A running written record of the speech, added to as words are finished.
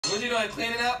What you doing?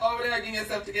 Cleaning up over there? Getting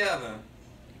yourself together?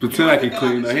 Pretend like he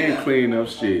clean up. He ain't cleaning up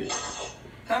shit.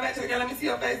 Come back to the girl. Let me see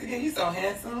your face again. You so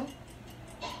handsome.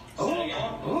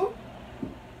 Oh.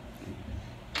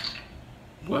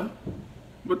 What?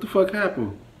 What the fuck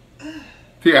happened?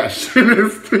 He got shit in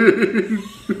his teeth.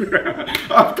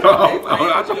 I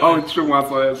thought I was true when I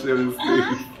saw that shit in his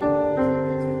teeth.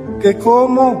 Que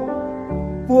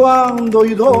como, cuando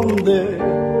y dónde,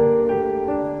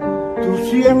 tú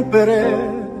siempre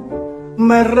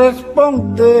me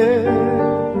respondes.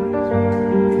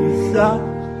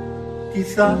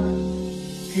 Quizá.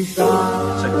 Check this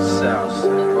out,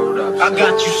 son. Hold up. I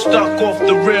got you stuck off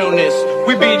the realness.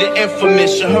 We be the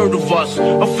infamous, you heard of us.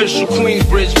 Official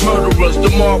Queensbridge murderers. The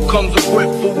mob comes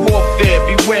equipped for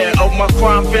warfare. Beware of my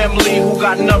crime family who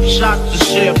got enough shots to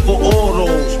share for all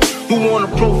those who wanna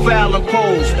profile and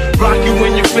pose. Rock you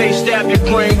in your face, stab your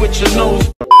brain with your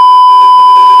nose.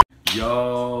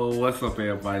 Yo, what's up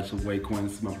everybody? It's your boy Quinn.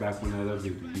 This is my back with another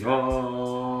video.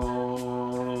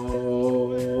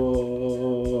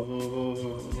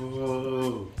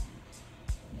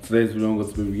 Today's video I'm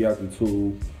going to be reacting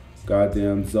to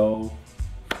Gotdamnzo,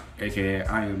 aka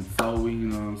I Am Zoe, you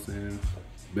know what I'm saying?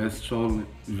 Best trolling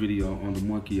video on the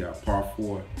Monkey App, part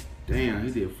 4. Damn,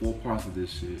 he did 4 parts of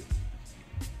this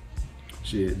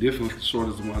shit. This was the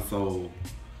shortest one, so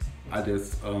I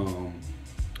just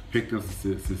picked up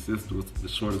since this was the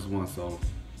shortest one, so.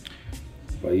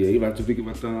 But yeah, you like to give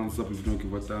a thumbs up if you don't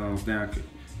give a thumbs down.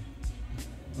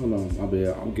 Hold on, my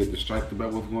bad, I'm getting distracted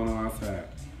about what's going on outside.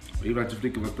 But you like to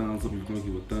give a thumbs up if you don't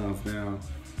give a thumbs down.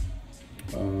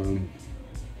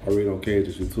 I really don't care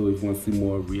just too. If you want to see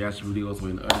more reaction videos or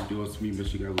any other videos from me, make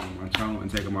sure you guys go to my channel and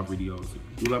check out my videos.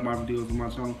 If you like my videos on my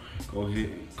channel, go ahead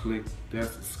and click that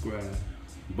subscribe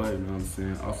button, you know what I'm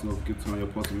saying? Also don't forget to turn on your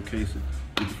post notification.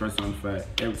 Get the first notified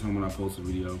every time when I post a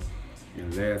video.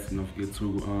 And last, don't forget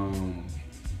to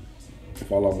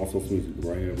follow my social media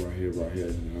right here, you know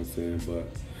what I'm saying? But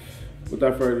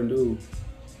without further ado,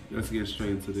 let's get straight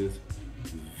into this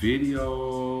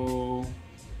video.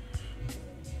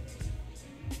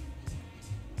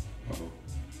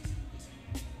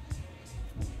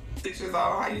 Six years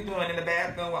old, how you doing in the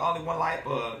bathroom with only one light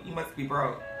bulb? You must be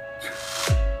broke.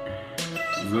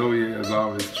 Zoe is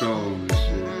always trolling this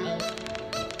shit.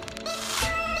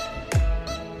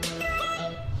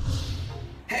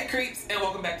 Hey creeps, and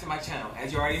welcome back to my channel.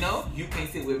 As you already know, you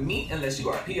can't sit with me unless you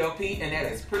are POP, and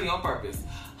that is pretty on purpose.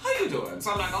 How you doing?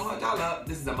 So I'm not gonna hold y'all up.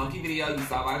 This is a monkey video, you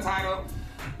saw by the title.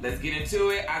 Let's get into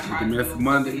it. I tried to do a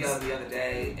video the other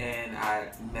day and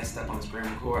I messed up on the screen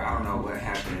record. I don't know what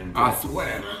happened, but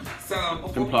whatever. So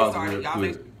before we get started, y'all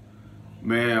make...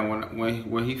 Man,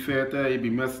 when he said that, he be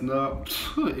messing up.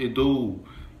 It do.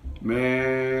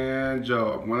 Man,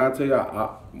 Joe, when I tell you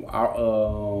I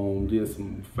did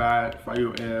some fire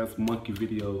ass monkey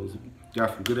videos,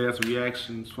 got some good ass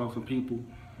reactions from some people.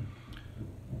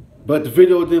 But the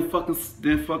video the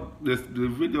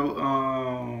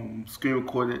video screen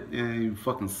recorded and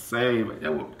fucking saved.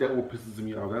 That what pisses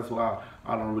me off. That's why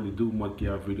I don't really do monkey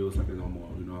art videos like that no more.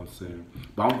 You know what I'm saying?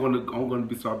 But I'm gonna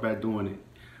be start back doing it.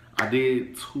 I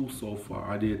did 2 so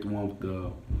far. I did the one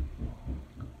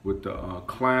with the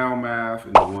clown mask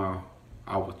and the one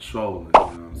I was trolling. You know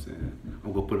what I'm saying?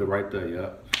 I'm gonna put it right there.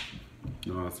 Yep.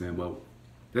 You know what I'm saying? But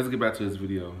let's get back to this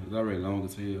video. It's already long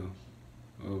as hell.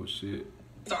 Oh shit.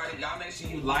 Sorry, y'all make sure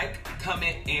you like,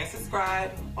 comment, and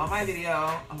subscribe on my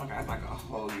video. Oh my god, it's like a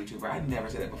whole YouTuber. I never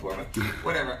said that before, but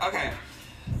whatever. Okay,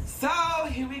 so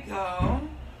here we go.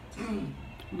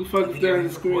 What the fuck is that in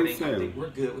the screen saying? We're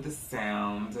good with the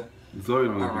sound. Zoe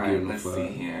don't have to Alright, let's see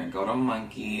here. Go to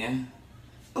monkey.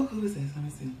 Oh, who is this? Let me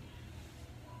see.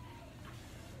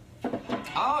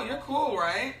 Oh, you're cool,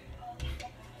 right?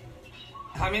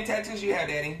 How many tattoos you have,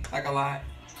 Daddy? Like a lot?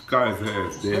 Guy's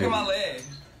head, Daddy. Look at my leg.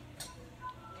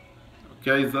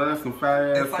 Okay, so that's some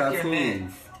fire ass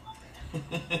tattoos. You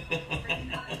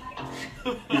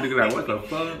look at that, what the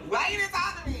fuck? Why you didn't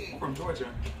talk to me? From Georgia.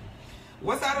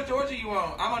 What side of Georgia you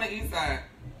on? I'm on the east side.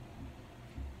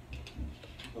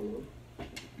 Hello?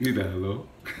 You said hello?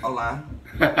 Hola.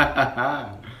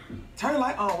 Turn the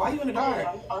light on. Why you in the dark?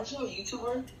 Aren't you a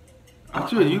YouTuber?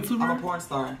 Aren't you a YouTuber? I'm a porn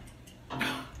star.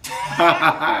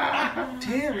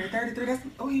 Terry, 33. That's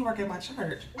he work at my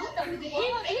church. He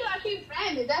like he's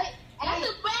famous. That's a bad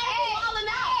Wallen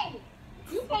out.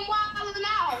 You from Wallen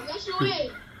out? Yes, you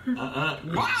is. Wow,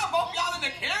 both y'all in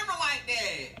the camera like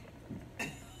that.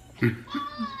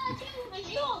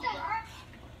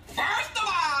 First of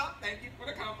all, thank you for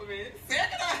the compliment.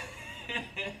 Second of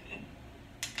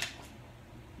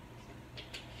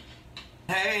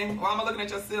hey, why am I looking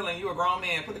at your ceiling? You a grown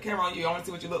man. Put the camera on you. I want to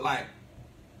see what you look like.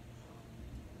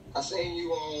 I seen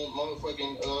you on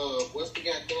motherfucking, what's the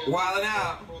goddamn... Wildin'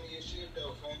 Out.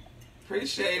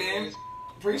 Appreciate it.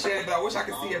 Appreciate it, though. I wish I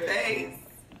could see your face.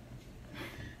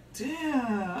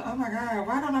 Damn. Oh, my God.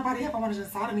 Why don't nobody ever want to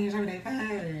just talk to me and show me their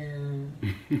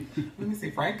face? Let me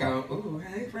see. Franco. Ooh,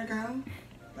 hey, Franco.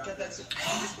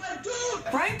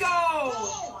 Franco!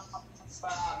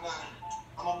 Stop, man.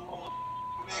 I'm a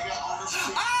nigga on the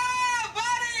street. Oh,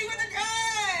 buddy, with the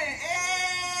gun!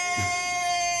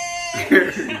 Hey!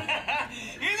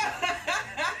 You know,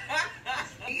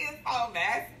 he is so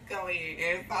masculine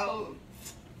and so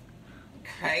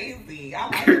crazy. I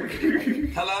like it.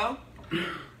 Hello?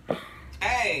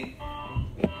 Hey.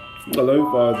 Let me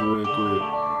pause real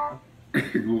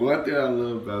quick. One thing I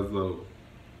love about Zoe.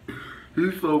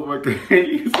 He's so fucking,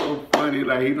 he's so funny,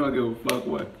 like he don't give a fuck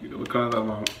what, you know, comes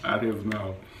out his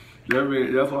mouth.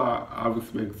 That's why I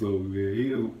respect Zoe, man.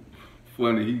 He is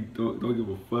funny, he don't give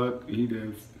a fuck, he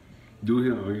just do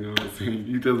him, you know what I'm saying?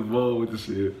 He just bold with the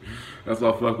shit. That's why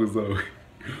I fuck with Zoe.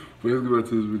 But let's get back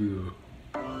to this video.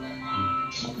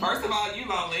 First of all, you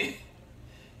lonely.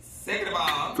 Second of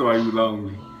all, That's why you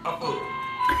lonely. a fool.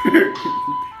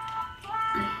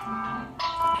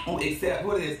 Oh, except,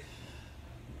 what is this?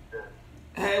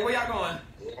 Hey, where y'all going?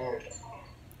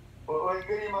 Well,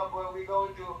 good, my boy. We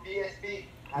going to BSB.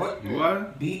 What?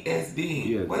 What? BSB.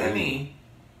 Yeah, what that mean?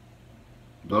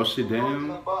 Blow shit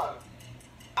down? Oh,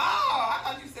 I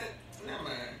thought you said, never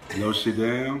mind. Blow shit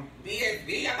down?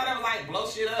 BSB? I thought it was like blow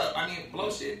shit up. I mean, blow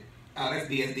shit. Oh, that's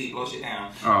BSD, blow shit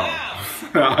down. Oh.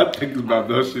 I think it's about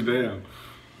blow shit down.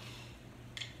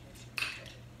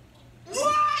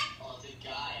 What?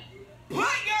 Put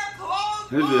your clothes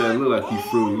This on. guy look like he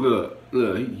fruity. Look,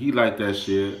 he like that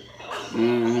shit.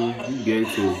 He gay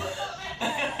too.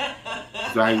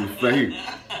 So how you fake?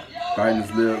 Biting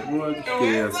his lip. Boy, get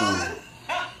your ass on.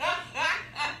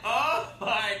 Oh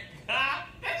my God.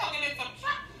 They gonna get in some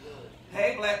trouble.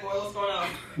 Hey, black boy, what's going on?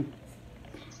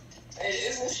 Hey,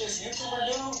 isn't this this YouTuber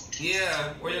dude?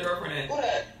 Yeah, where your girlfriend at? What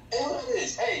up? Hey, what is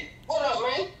this? Hey, what up,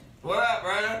 man? What up,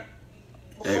 brother?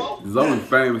 Hey, Zoe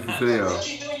famous as hell. What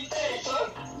you doing your thing, son?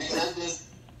 That's just...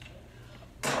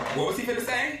 What was he finna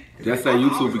say? That's that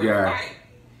YouTuber guy. Right.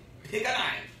 Pick a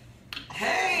knife.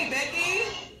 Hey, Becky.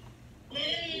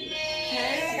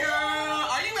 Hey, girl.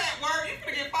 Are you at work? You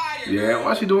finna get fired. Yeah, girl.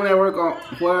 why she doing that work on?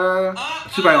 What?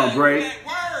 She probably on break. You at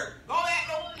work. Go back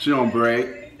to work. She on break.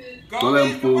 Don't let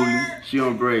him fool you. She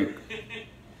on break.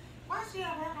 Why she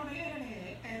at work on the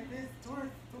internet and this door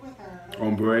with her?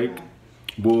 On break.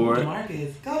 Bored. Go to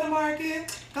Marcus. Go to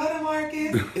Marcus. Go to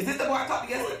Marcus. Is this the boy I talked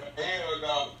to yesterday? Hell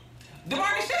no.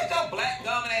 DeMarcus, shut your black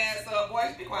gumming ass up, boy.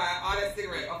 Just be quiet. All that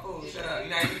cigarette. Oh, fool. Shut up. You're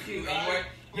not even cute. And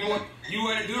you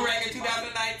were in a do-rag in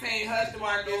 2019. Hush,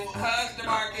 DeMarcus. Hush,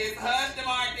 DeMarcus. Hush,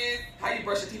 DeMarcus. How you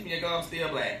brush your teeth and your gums still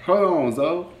black? Hold on,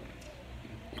 Zoe.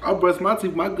 I brush my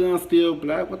teeth. My gun's still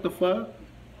black. What the fuck?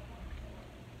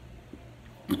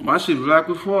 My shit black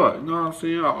before. You know what I'm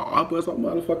saying? I brush my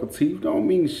motherfucking teeth. Don't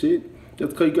mean shit.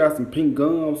 Just cause you got some pink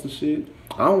gums and shit.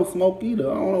 I don't smoke either.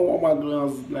 I don't know why my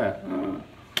gums is black.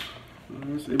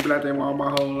 It's been like that all my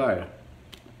whole life.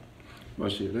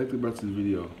 But shit, let's get back to the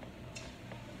video.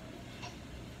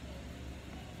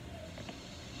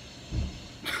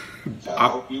 I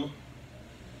hope you.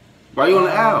 Why you on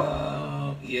the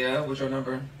out? Yeah, what's your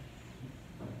number?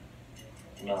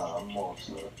 Nah, I'm off,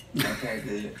 sir. Okay,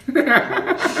 good.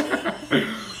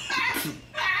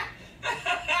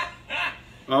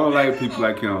 I don't like people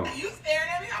like him. You staring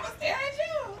at me, I'm gonna stare at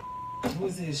you.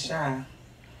 Who's this, Shy?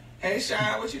 Hey,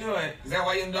 Shy, what you doing? Is that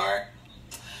why you in the dark?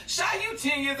 Shy, you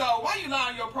 10 years old. Why you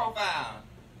lying on your profile?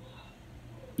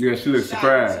 Yeah, she looks Shy,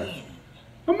 surprised. 10.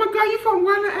 Oh my God, you from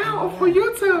Running Out for Tell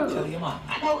YouTube? your mom.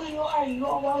 I know who you are. You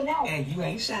don't want to know. And you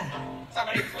ain't Shy.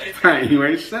 Somebody say, Hey, you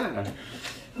ain't shy.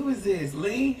 who is this?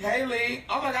 Lee? Hey, Lee.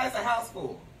 Oh my God, it's a house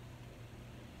full.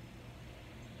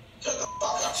 Shut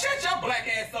your black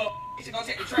ass up. You should go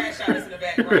take the trash out in the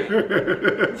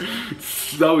background.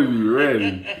 Zoe be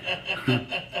ready.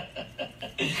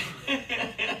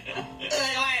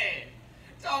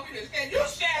 Told me to say, you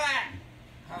shut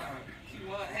up.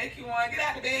 Q1, hey Q1, get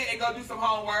out of bed and go do some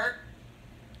homework.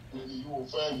 You won't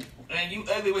find me. And you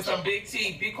ugly with some big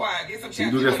teeth. Be quiet. Get some You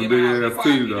chapstick do got on some your big mouth. Be ass quiet.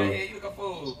 teeth, You though. you look a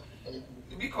fool.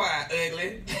 Be quiet,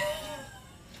 ugly.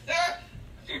 What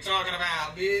you talking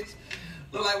about, bitch?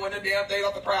 Look like one of them damn things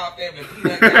off the Proud Family.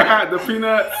 Peanut gallery. The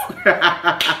peanuts.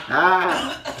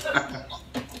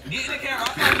 Get in the camera.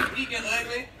 I'm not speaking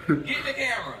ugly. Get in the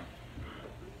camera.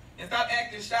 And stop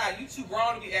acting shy. You too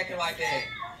grown to be acting like that.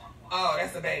 Oh,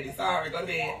 that's a baby. Sorry. Go to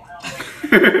bed.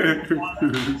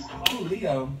 Ooh,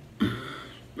 Leo.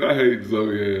 I hate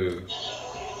Zoe ass.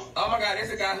 Oh my God, there's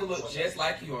a guy who looks just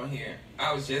like you on here.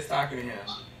 I was just talking to him.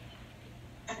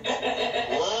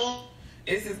 What?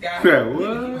 It's this guy. Yeah, You what?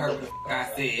 heard what the fuck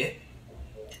I said.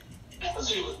 I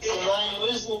ain't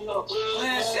listening though.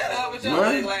 Man, shut up with your What?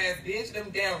 ugly ass bitch. Them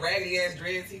damn raggedy ass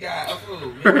dreads he got. Oh,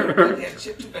 fool. You had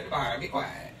chip too at the bottom. Be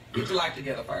quiet. Get your life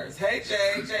together first. Hey,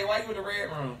 Jay. Jay, why you in the red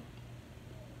room?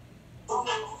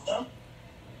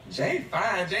 Jay,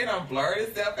 fine. Jay done blurred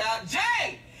himself out.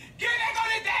 Jay! Get back on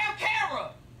the damn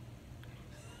camera!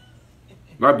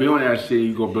 If I be on that shit,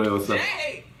 you gonna blur yourself.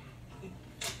 Jay!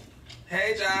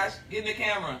 Hey, Josh. Get in the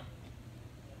camera.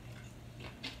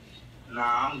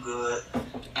 Nah, I'm good.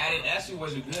 I didn't ask you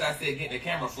was you good. I said get in the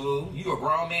camera, fool. You a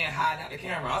grown man hiding out the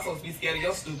camera. I'm supposed to be scared of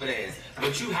your stupid ass.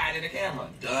 But you hiding the camera,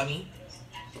 dummy.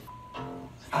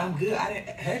 I'm good. I didn't.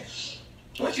 Hey,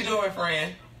 what you doing,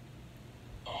 friend?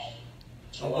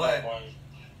 What?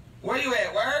 Where you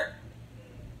at? Work?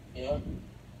 Yeah,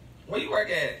 Where you work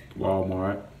at?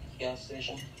 Walmart. gas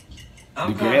station.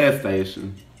 I'm The coming. gas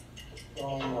station.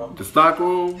 The stock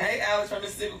room. Hey, Alex from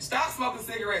Mississippi. Stop smoking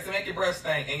cigarettes and make your breath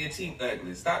stink and your teeth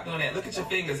ugly. Stop doing that. Look at your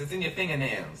fingers. It's in your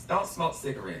fingernails. Don't smoke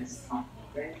cigarettes.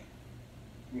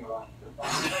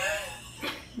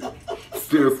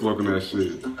 Still smoking that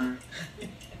shit.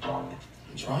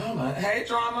 Drama. Hey,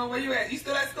 Drama. Where you at? You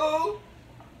still at school?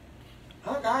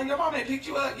 Oh, God. Your mom ain't picked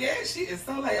you up yet. She is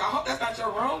so late. I hope that's not your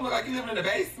room. Look like you living in the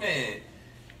basement.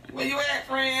 Where you at,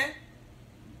 friend?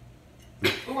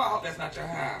 Ooh, I hope that's not your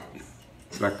house.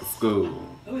 Back to school.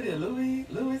 Who is it, Louis?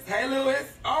 Louis? Hey, Louis.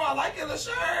 Oh, I like your little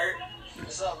shirt.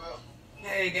 What's up, bro?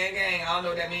 Hey, gang, gang. I don't know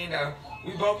what that mean, though.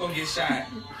 We both gonna get shot.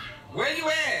 Where you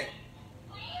at?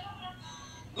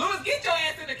 Louis, get your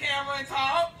ass in the camera and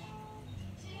talk.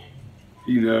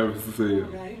 He nervous as hell.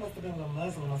 Yeah, he must have been a little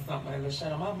Muslim or something, like a little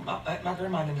shirt. My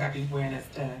grandma didn't got me wearing that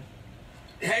stuff.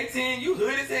 Hey, Tin, you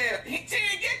hood as hell. Hey, Tin,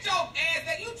 get your ass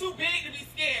back. You too big to be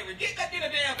scary. Get back in the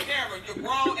damn camera. You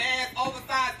grown ass,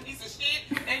 oversized piece of shit,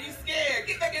 and you scared.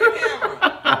 Get back in the camera.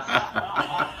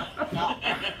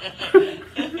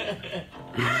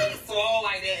 How he swole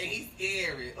like that and he's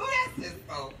scary? Oh, that's just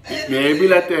so. Man, it be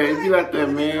like that. It be like that,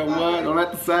 man. What? Don't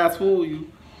let the size fool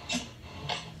you.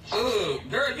 Ugh,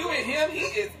 girl, you and him, he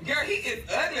is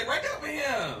ugly. Break up with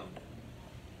him.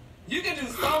 You can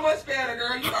do so much better,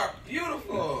 girl. You are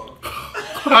beautiful.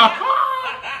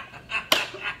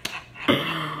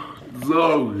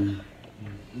 Zoe.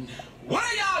 What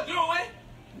are y'all doing?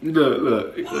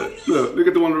 Look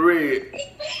at the one in the red.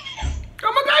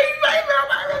 Oh my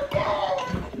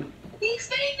God, He's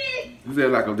famous. he's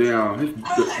said like a damn,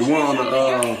 the one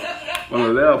on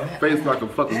the left face like a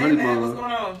fucking honey Man, what's bun.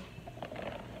 going on?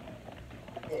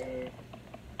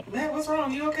 Man, what's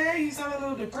wrong? You okay? You sound a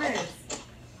little depressed.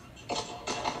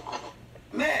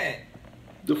 Man.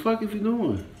 The fuck is he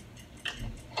doing?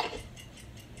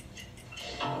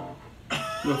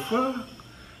 The fuck?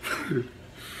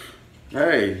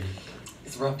 Hey.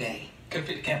 It's a rough day. Couldn't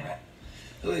fit the camera.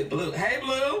 Who is Blue? Hey,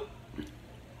 Blue.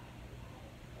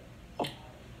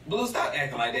 Blue, stop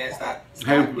acting like that. Stop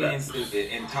Hey, being stupid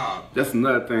and talk. That's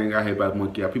another thing I hate about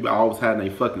monkey eye. People always hiding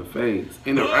their fucking face.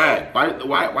 Interact.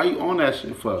 Why you on that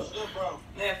shit for?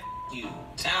 Man, you.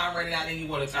 Time running out and you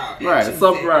want to talk. Right, And it's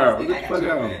up, said bro. this, Get I the got fuck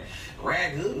you, out. man.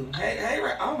 Ragu.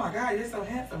 Hey, oh my God, you're so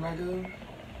handsome, Ragu.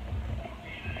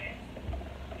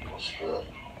 What's good?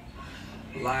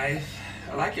 Life.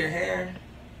 I like your hair.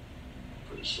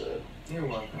 Pretty sad. You're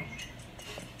welcome.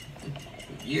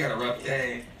 You had a rough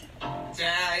day.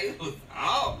 Child, he was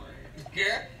over it.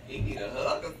 Girl, he need a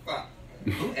hug or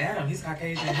something. Ooh, Adam, he's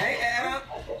Caucasian. Hey, Adam.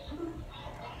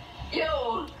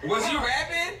 Yo. Was you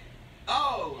rapping?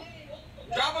 Oh.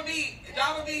 Drop a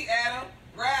beat, Adam.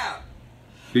 Rap.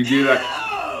 He did like,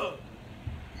 Oh.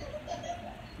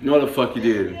 you know what the fuck he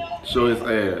did? Show his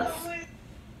ass.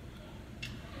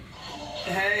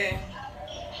 Hey.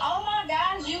 Oh my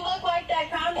gosh, you look like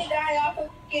that comedy guy off of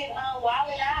fucking Wild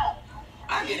 'N Out.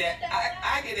 I get that.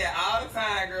 I get that all the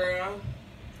time, girl.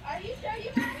 Are you sure you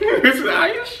He said, are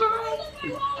you sure? You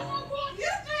sure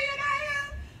you're not here?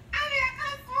 I mean,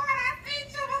 I swear I seen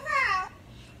you was out.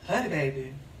 Honey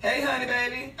baby. Hey, honey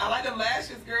baby. I like them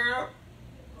lashes, girl.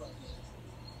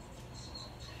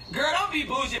 Girl, don't be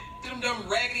bougie. Them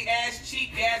raggedy ass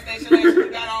cheap gas station lashes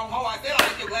you got on. Ho, I said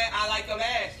I like your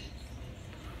lashes.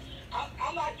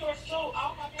 I like yours too.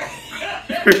 Oh my God.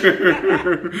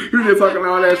 He was just talking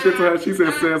all that shit to her. She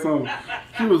said something.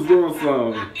 She was doing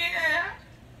something.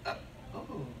 Yeah.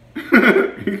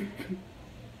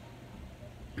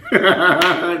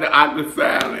 The awkward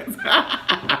silence.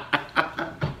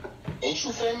 Ain't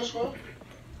you famous, bro?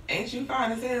 Ain't you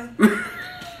fine as hell?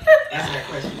 Answer that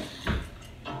question.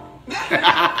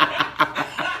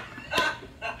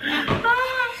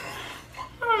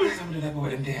 coming to that boy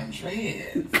with them damn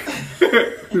dreads.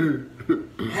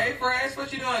 Hey, Fresh,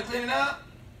 what you doing? Cleaning up?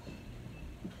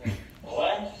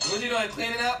 What? What you doing?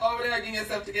 Cleaning up over there? Getting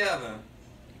yourself together?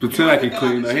 Pretend like he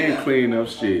clean up. He ain't cleaning up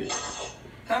shit.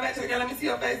 Come back to the camera. Let me see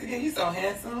your face again. You so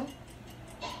handsome.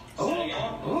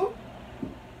 Oh.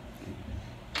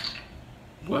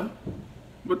 What?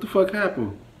 What the fuck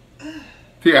happened?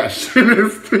 He got shit in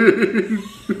his teeth.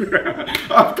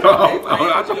 I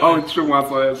thought I was true when I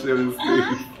saw that shit in his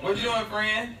teeth. What you doing,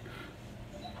 friend?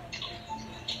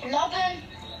 Nothing.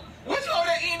 What you over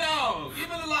there eating on? Give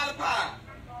me the lollipop.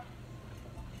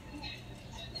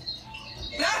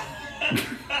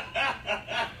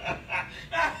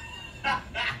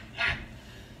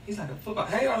 He's like a football.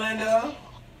 Hey, Orlando.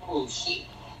 Oh, shit.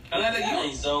 Orlando, Hey,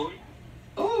 you. Zoe.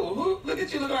 Ooh, look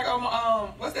at you. Look like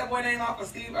what's that boy name off of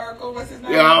Steve Urkel? What's his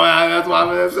name? Yeah, well, that's what I'm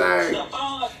gonna say.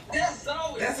 That's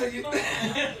Zoe. That's what you.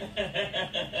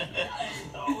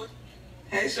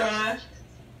 Hey, Sean.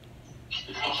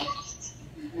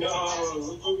 Yo,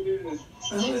 look at this.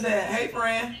 Who is that? Hey,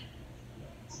 friend.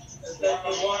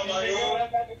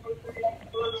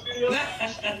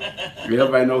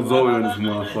 Everybody knows Zoe on this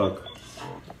motherfucker.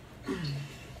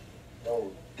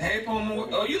 Hey, Puma.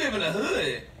 Oh, you live in the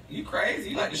hood. You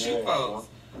crazy. You like to shoot folks.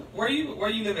 Where you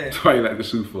live at? That's why you like to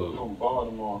shoot for. From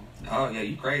Baltimore. Oh, yeah,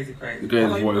 you crazy. The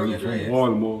guy's boy is from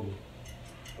Baltimore.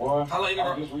 What? How long you been?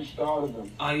 I just restarted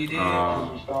them. Oh, you did?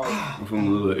 I'm from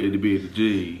the little itty bitty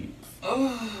G's.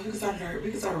 Oh, we can start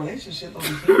a relationship over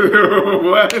here.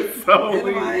 What?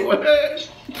 Sorry, what?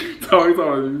 Sorry,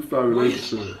 you started a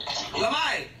relationship.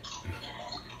 Lamite.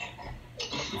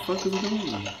 What the fuck is he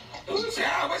doing? Ooh,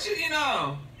 child, what you eating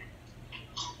on?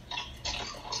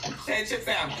 That chip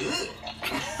sound good.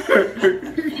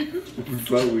 It's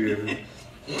so weird.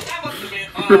 That must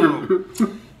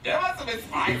have been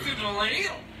spicy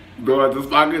Doritos. Going to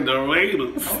fucking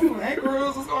Doritos. Oh, hey,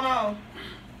 Cruz, what's going on?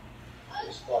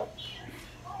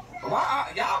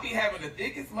 Why y'all be having the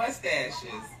thickest mustaches?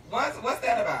 What's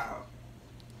that about?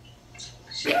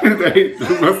 They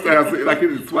mustache like he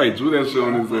just like drew that shit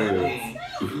on his ass.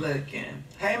 Looking.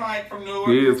 Hey, Mike from Newark.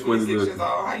 He is 26 funny years looking.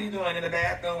 old. How you doing in the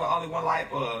bathroom with only one light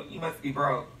bulb? You must be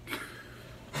broke.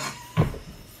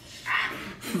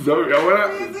 Zoe, what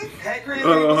up? Hey, Chris.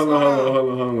 Hold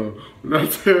on. When I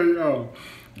tell y'all,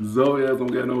 Zoe ass don't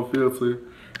got no filter.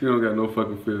 He don't got no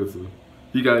fucking filter.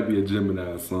 He gotta be a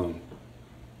Gemini or something.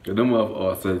 Cause them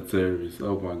are Sagittarius.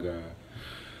 Oh my god.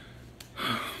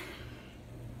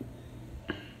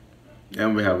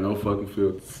 And we have no fucking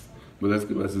filters. But let's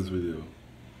get back to this video.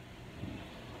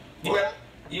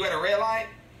 You at a red light?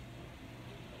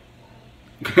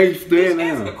 Can't stand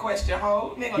Answer the now. question,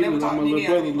 ho. Nigga, He never was talk on to my me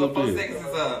little after brother 4 a little seconds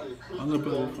is up. I look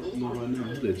better know right now.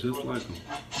 He look just like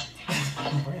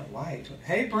him. Brent White.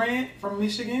 Hey, Brent from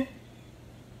Michigan.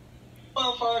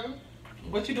 Motherfucker.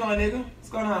 What you doing, nigga? What's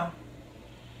going on?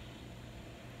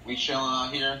 We chilling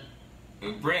out here.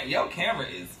 Brent, your camera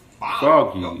is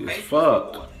Foggy Your as face is fuck.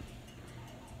 recording.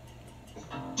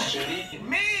 Shitty.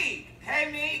 Meek!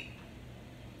 Hey, Meek!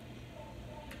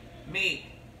 Meek.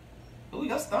 Ooh,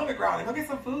 your stomach growling. Go get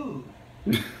some food.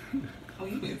 Oh,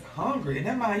 you is hungry.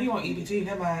 Never mind, you on EBT.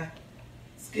 Never mind.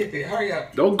 Skip it. Hurry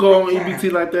up. Don't go on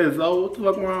EBT like that, Zoe. What the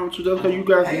fuck wrong with you? Just because you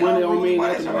got some Hey, money on Bruce, me, why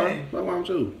nothing that's your wrong. name? What wrong with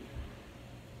you?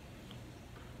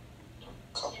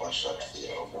 Couple of shots for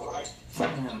you, like.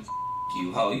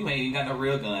 You hoe. You ain't even got no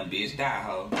real gun, bitch. Die,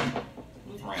 hoe.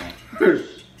 What's wrong?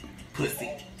 Pussy.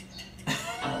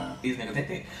 These niggas take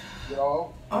that.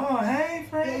 Yo. Oh, hey, Yeah,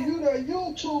 friend. you that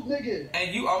YouTube nigga.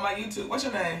 And you on my YouTube. What's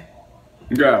your name?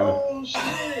 Yeah. Oh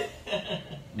shit.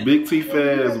 Big T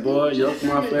fast, boy. Yuck my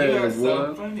You are fast, so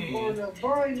boy. funny. Or the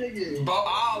Vine nigga.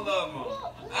 All of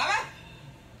them.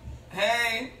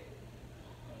 Hey.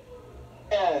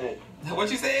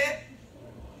 What you said?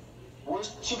 Where's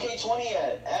 2K20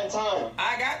 at? Add time.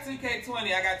 I got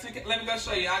 2K20. I got 2K. Let me go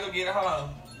show you. I'll go get it. Hold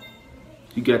on.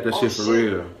 You got that shit for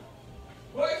real.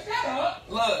 Boy, shut up.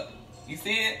 Look. You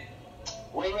see it?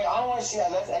 Wait, I don't want to see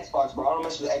that. That's Xbox, bro. I don't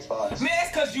mess with Xbox. Man,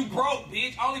 it's because you broke,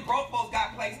 bitch. Only broke folks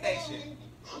got PlayStation.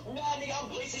 Nah, nigga, I'm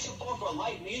PlayStation 4 for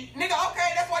life, nigga. Nigga, okay,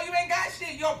 that's why you ain't got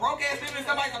shit. You're a broke ass living in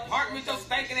somebody's apartment with your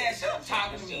stinking ass. Shut up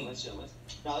talking to me. Let's chill. Let's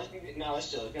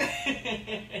chill.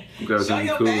 You gotta Show be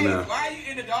your cool face. now. Why are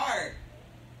you in the dark?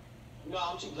 No,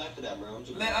 I'm too black for that, bro. I'm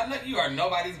too black. I'm not, you are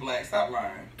nobody's black. Stop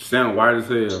lying. Sound white as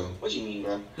hell. What you mean,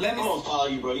 bro? Let me- I'm gonna follow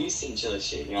you, bro. You seen chill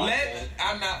shit, you know?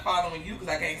 I'm not following you because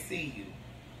I can't see you.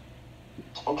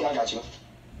 Okay, I got you.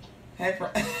 Hey,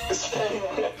 friend.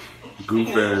 Goof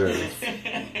ass.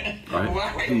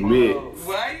 Right? He mix.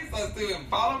 Why are you so stupid?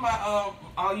 Follow my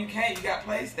oh you can't. You got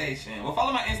PlayStation. Well,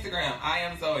 follow my Instagram. I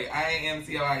am Zoe.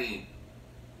 IAMZOIE.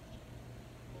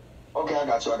 Okay, I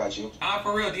got you. I'm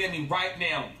for real, DM me right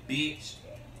now, bitch.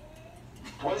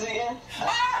 What is it again?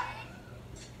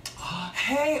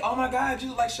 Hey, oh my God, you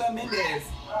look like Shawn Mendes.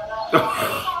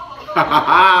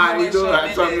 You do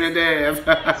like Shawn Mendes.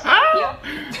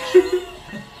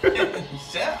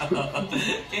 Shut up.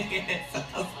 It's so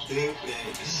stupid.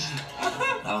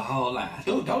 A whole lot.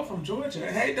 Dude, Doe from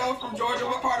Georgia. Hey, Doe from Georgia.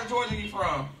 What part of Georgia you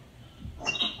from?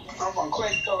 I'm from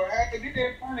Clayton. Hey, this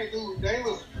that funny dude. They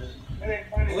look. That ain't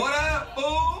funny. What up,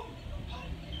 fool?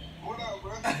 What up,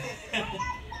 bro?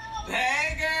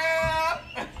 Hey, girl.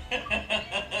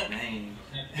 Hey.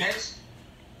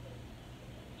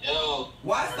 Yo.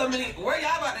 Why so many? Where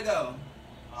y'all about to go?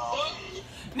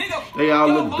 Nigga. They all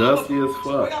your look mama. dusty as Where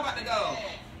fuck. y'all about to go?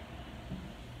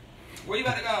 Where you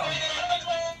about to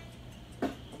go?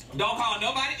 Don't call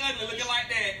nobody ugly looking like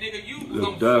that, nigga. You Look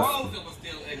on dusty. Frozen was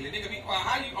still ugly, nigga. Be quiet.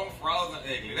 How you on Frozen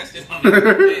ugly? That's just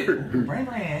Bran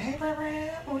Bran. Hey Bran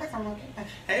Bran. Oh, that's all right.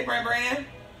 Hey Bran Bran.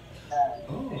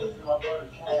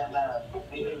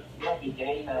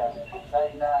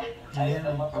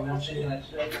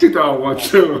 She thought I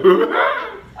want you.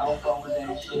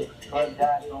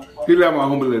 He like my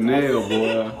homie Linnell,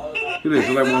 boy. He looks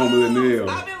like my homie Linnell.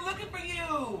 I've been looking for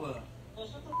you.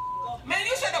 Man,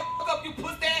 you shut the fuck up, you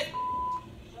pussy ass.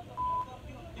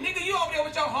 Nigga, you over there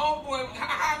with your homeboy.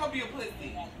 How am I be a pussy?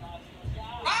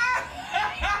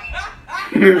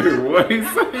 What he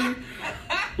say?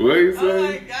 What he Oh my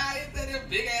say? God, he said them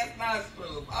big ass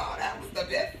nostrils. Oh, that was the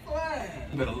best one.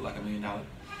 You better look like $1 million.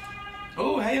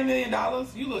 Oh, hey, $1 million.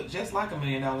 You look just like $1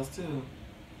 million too.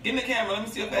 Get in the camera. Let me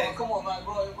see your face. Come on, man,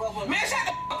 bro. Man, shut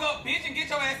the fuck up, bitch, and get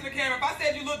your ass in the camera. If I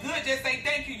said you look good, just say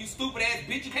thank you, you stupid ass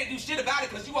bitch. You can't do shit about it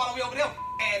because you all the way over there,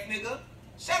 ass nigga.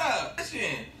 Shut up.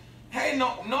 Listen. Hey,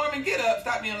 Norman, get up.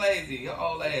 Stop being lazy. Your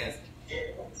old ass.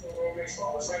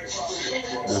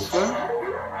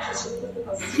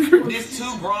 There's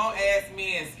two grown ass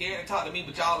men scared to talk to me,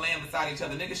 but y'all laying beside each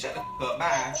other. Nigga, shut the fuck up.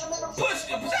 Bye. Shut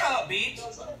up, bitch.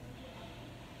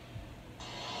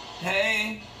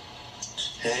 Hey.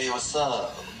 Hey, what's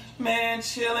up? Man,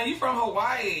 chilling. You from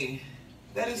Hawaii?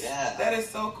 That is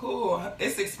so cool.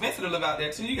 It's expensive to live out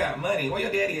there too. You got money. Where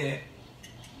your daddy at?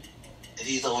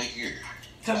 He's over here.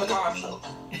 Tell him to call me.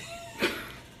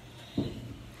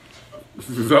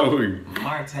 Zoe.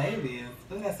 Martavius.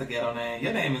 Ooh, that's a ghetto name.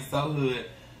 Your name is so hood.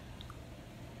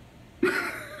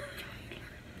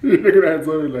 Look at that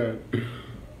Zoe laugh.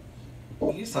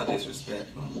 You so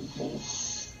disrespectful.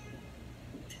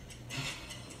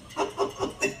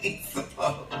 He's so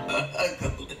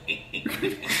ugly.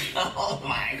 Oh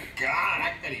my God,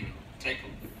 I couldn't even take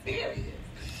him serious.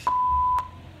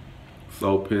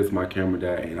 So pissed my camera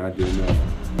died and I didn't know.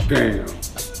 Damn.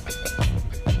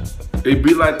 It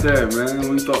be like that, man.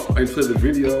 When you thought into the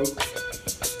video.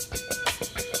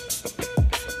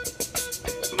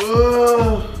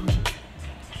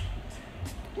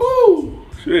 Woo!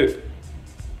 Shit.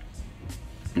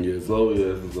 Yeah, Zoe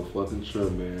is a fucking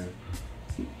trip, man.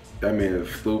 That man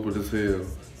is stupid as hell.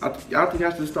 Y'all think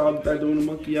I should start back doing the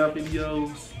monkey out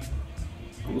videos?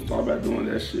 I'm gonna start back doing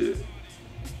that shit.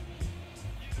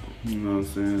 You know what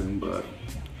I'm saying? But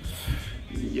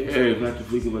yeah, not to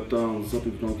give a thumbs. Some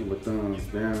people don't give a thumbs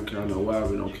down. I know why,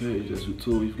 but okay. Just you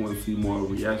too. If you want to see more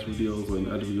reaction videos or any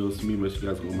other videos to me, make sure you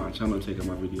guys go on my channel and check out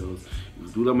my videos. If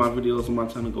you do love my videos on my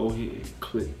channel, go ahead and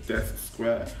click that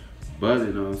subscribe button.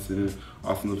 You know what I'm saying?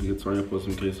 Also, don't forget to turn your post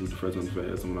notifications with the first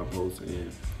notification when I post.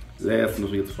 And last, don't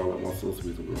forget to follow my social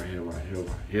media right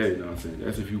here. You know what I'm saying?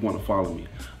 That's if you want to follow me.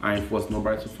 I ain't forcing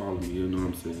nobody to follow me. You know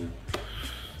what I'm saying?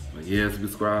 But yeah,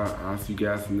 subscribe. I'll see you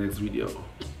guys in the next video.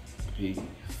 Peace.